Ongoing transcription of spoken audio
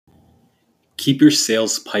Keep your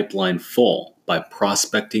sales pipeline full by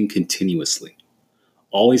prospecting continuously.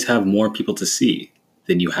 Always have more people to see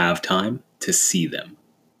than you have time to see them.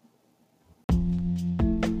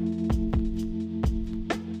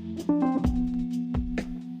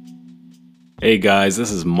 Hey guys,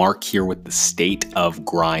 this is Mark here with the State of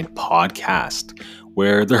Grind podcast,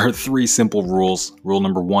 where there are 3 simple rules. Rule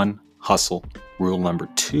number 1, hustle. Rule number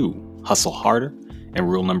 2, hustle harder. And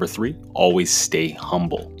rule number 3, always stay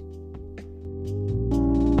humble.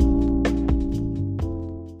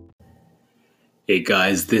 Hey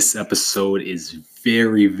guys, this episode is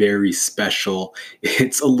very, very special.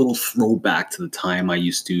 It's a little throwback to the time I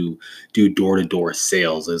used to do door-to-door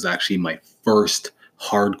sales. It was actually my first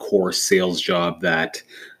hardcore sales job that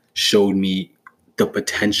showed me the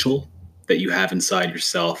potential that you have inside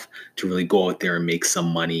yourself to really go out there and make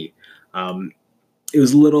some money. It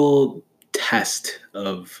was a little test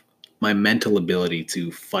of my mental ability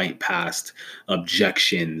to fight past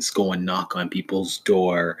objections, go and knock on people's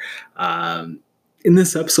door. In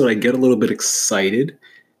this episode, I get a little bit excited.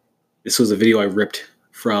 This was a video I ripped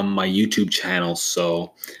from my YouTube channel,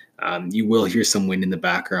 so you will hear some wind in the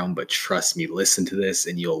background, but trust me, listen to this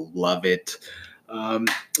and you'll love it. A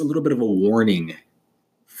little bit of a warning.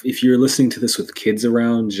 If you're listening to this with kids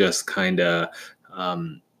around, just kind of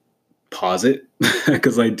pause it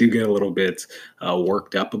because I do get a little bit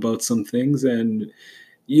worked up about some things, and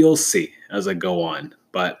you'll see as I go on.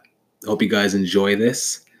 But I hope you guys enjoy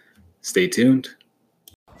this. Stay tuned.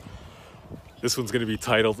 This one's going to be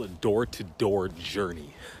titled Door-to-Door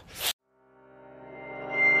Journey.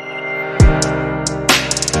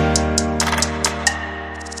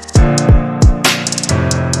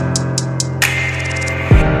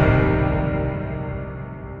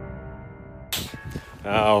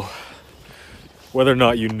 Now, whether or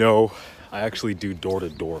not you know, I actually do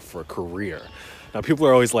door-to-door for a career. Now, people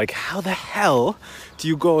are always like, how the hell do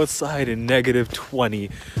you go outside in negative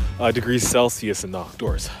 20 degrees Celsius and knock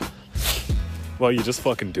doors? Well, you just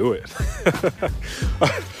fucking do it.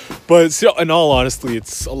 But still, in all honesty,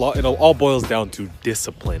 it's a lot. It all boils down to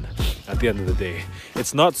discipline at the end of the day.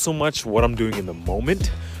 It's not so much what I'm doing in the moment,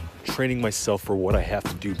 training myself for what I have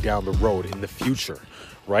to do down the road in the future,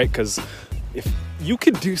 right? Because if you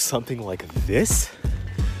could do something like this,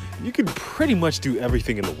 you could pretty much do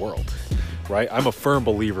everything in the world, right? I'm a firm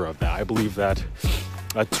believer of that. I believe that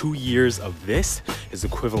 2 years of this is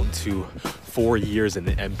equivalent to 4 years in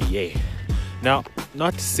the MBA. Now,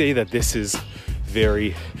 not to say that this is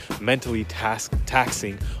very mentally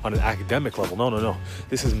taxing on an academic level. No.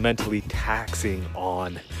 This is mentally taxing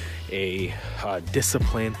on a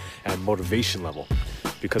discipline and motivation level,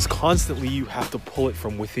 because constantly you have to pull it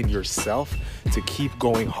from within yourself to keep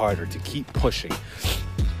going harder, to keep pushing.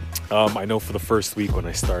 I know for the first week when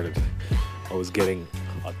I started, I was getting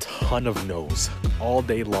a ton of no's all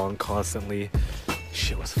day long, constantly.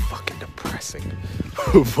 Shit was fucking depressing.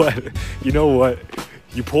 But you know what?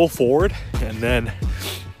 You pull forward, and then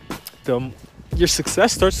your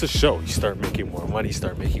success starts to show. You start making more money,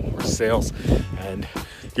 start making more sales, and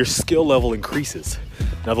your skill level increases.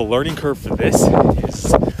 Now, the learning curve for this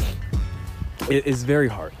is very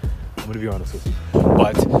hard. I'm going to be honest with you.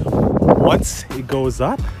 But once it goes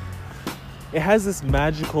up, it has this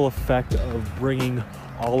magical effect of bringing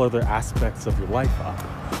all other aspects of your life up.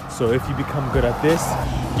 So if you become good at this,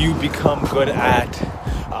 you become good at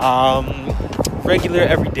regular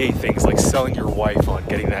everyday things like selling your wife on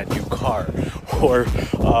getting that new car, or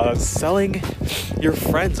selling your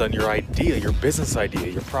friends on your idea, your business idea,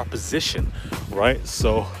 your proposition, right?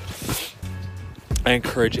 So I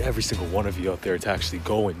encourage every single one of you out there to actually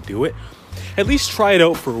go and do it. At least try it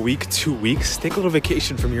out for a week, 2 weeks, take a little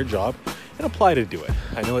vacation from your job and apply to do it.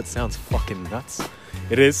 I know it sounds fucking nuts.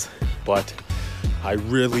 It is, but I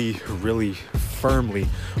really, really firmly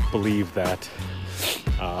believe that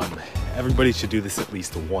everybody should do this at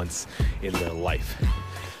least once in their life.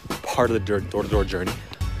 Part of the door-to-door journey.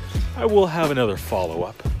 I will have another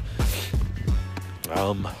follow-up.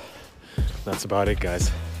 That's about it,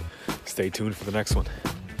 guys. Stay tuned for the next one.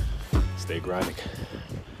 Stay grinding.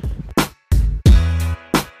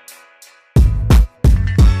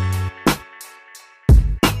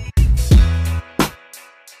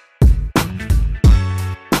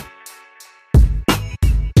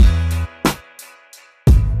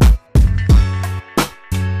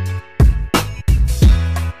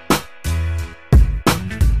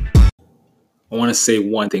 I want to say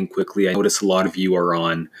one thing quickly. I notice a lot of you are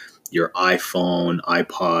on your iPhone,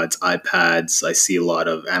 iPods, iPads. I see a lot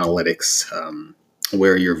of analytics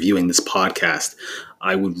where you're viewing this podcast.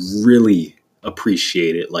 I would really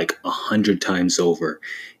appreciate it like 100 times over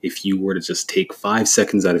if you were to just take 5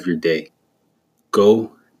 seconds out of your day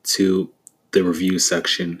go to the review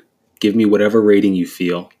section, give me whatever rating you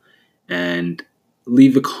feel, and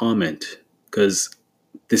leave a comment, because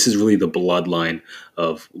this is really the bloodline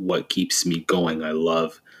of what keeps me going. I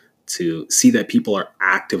love to see that people are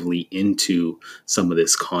actively into some of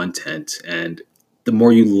this content. And the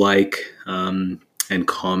more you like and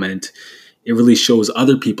comment, it really shows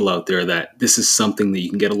other people out there that this is something that you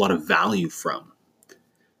can get a lot of value from.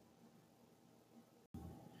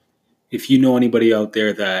 If you know anybody out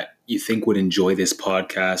there that you think would enjoy this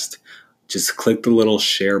podcast, just click the little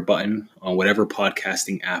share button on whatever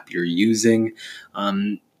podcasting app you're using.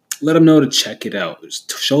 Let them know to check it out.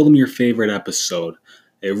 Just show them your favorite episode.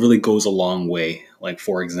 It really goes a long way. Like,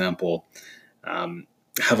 for example, I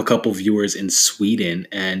have a couple viewers in Sweden,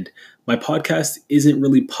 and my podcast isn't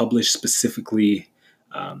really published specifically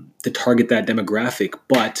to target that demographic,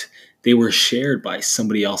 but they were shared by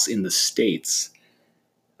somebody else in the States.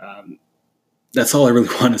 That's all I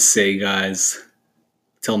really want to say, guys.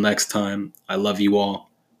 Till next time, I love you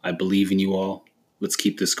all. I believe in you all. Let's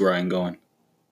keep this grind going.